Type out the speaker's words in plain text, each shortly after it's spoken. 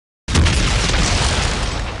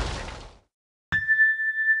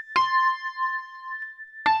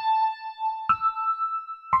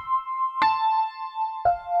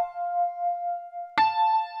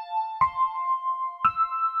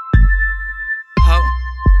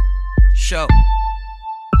show.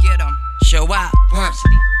 Get 'em. Show out.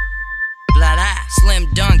 Varcity. Blood Eye. Slim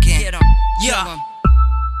Duncan. Get 'em. Yeah.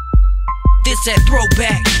 This that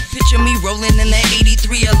throwback. Picture me rolling in that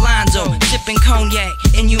 83 Alonzo, sipping cognac,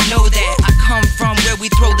 and you know that I come from where we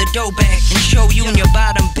throw the dough back and show you in your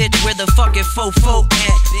bottom, bitch, where the fucking fofo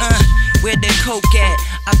at. Where the coke at?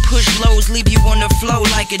 I push lows, leave you on the floor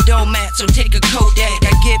like a doormat. So take a Kodak.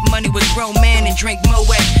 I get money with grown man and drink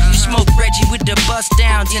Moet. You smoke Reggie with the bust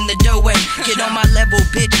downs in the doorway. Get on my level,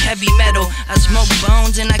 bitch, heavy metal. I smoke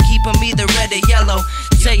bones and I keep them either red or yellow.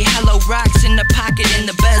 Say hello, rocks in the pocket in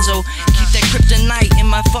the bezel. Keep that kryptonite in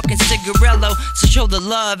my fucking cigarello. So show the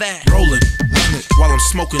love at. Rolling, run it while I'm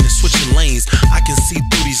smoking and switching lanes. I can see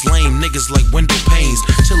through these lame niggas like window panes.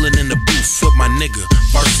 Chilling in the booth with my nigga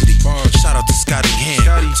Varcity. Shout out to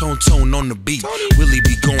Scottingham. Tone on the beat. Willie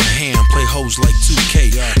be going ham. Play hoes like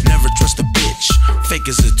 2K. Never trust a bitch. Fake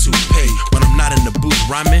as a toupee. When I'm not in the booth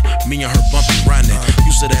rhyming, me and her bumping grinding.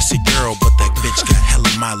 You said that's your girl, but that bitch got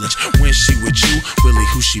hella mileage. When she with you, Willie,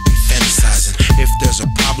 who she be fantasizing? If there's a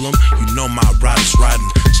problem, you know my rider's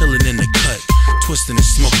riding. Chilling in the cut, twisting and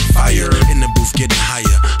smoking fire. In the booth getting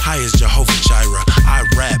higher. High as Jehovah Jireh. I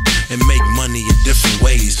rap and make money in different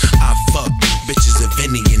ways. I fuck bitches of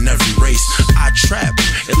any and every race. I trap,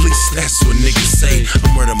 at least that's what niggas say.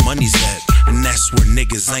 I'm where the money's at, and that's where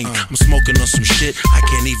niggas ain't. I'm smoking on some shit I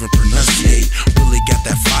can't even pronunciate. Willie got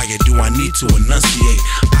that fire, do I need to enunciate?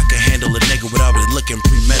 I can handle a nigga without it looking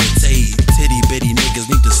premeditated. Titty bitty niggas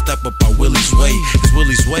need to step up on Willie's way. It's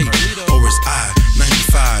Willie's way, or is I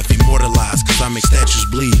 95 immortalized? Cause I make statues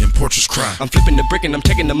bleed and portraits cry. I'm flipping the brick and I'm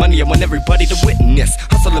taking the money. I want everybody to witness.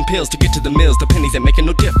 Hustling pills to get to the mills. The pennies ain't making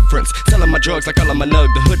no difference. Selling my drugs like all of my nug.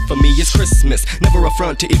 The hood for me is Christmas. Never a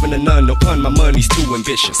front to even a none. No pun, my money's too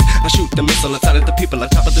ambitious. I shoot the missile inside of the people on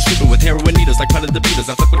top of the steeple with heroin needles like part of the Beatles.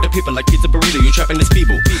 I fuck with the people like pizza burrito. You trapping this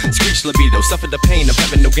feeble. Screech libido, suffer the pain of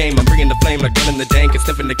having no game. I'm bringing the flame like running the dank and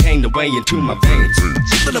sniffing the cane away into my veins.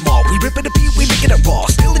 Killing them all, we ripping the beat, we making it raw.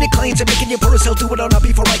 Stealing your claims and making your purse, I'll do it all now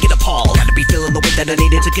before I get appalled. Gotta be feeling the weight that I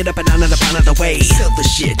needed to get up and down and up out of the way. Sell the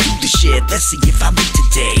shit, do the shit, let's see if I live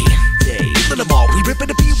today. Killing them all, we ripping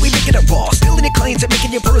the beat, we making it raw. Stealing your claims and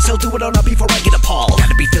making your purse, I'll do it all now before I get appalled.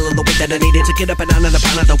 Gotta be feeling the weight that I needed to get up and down and up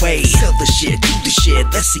out of the way. Sell the shit, do the shit,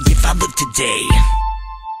 let's see if I live today.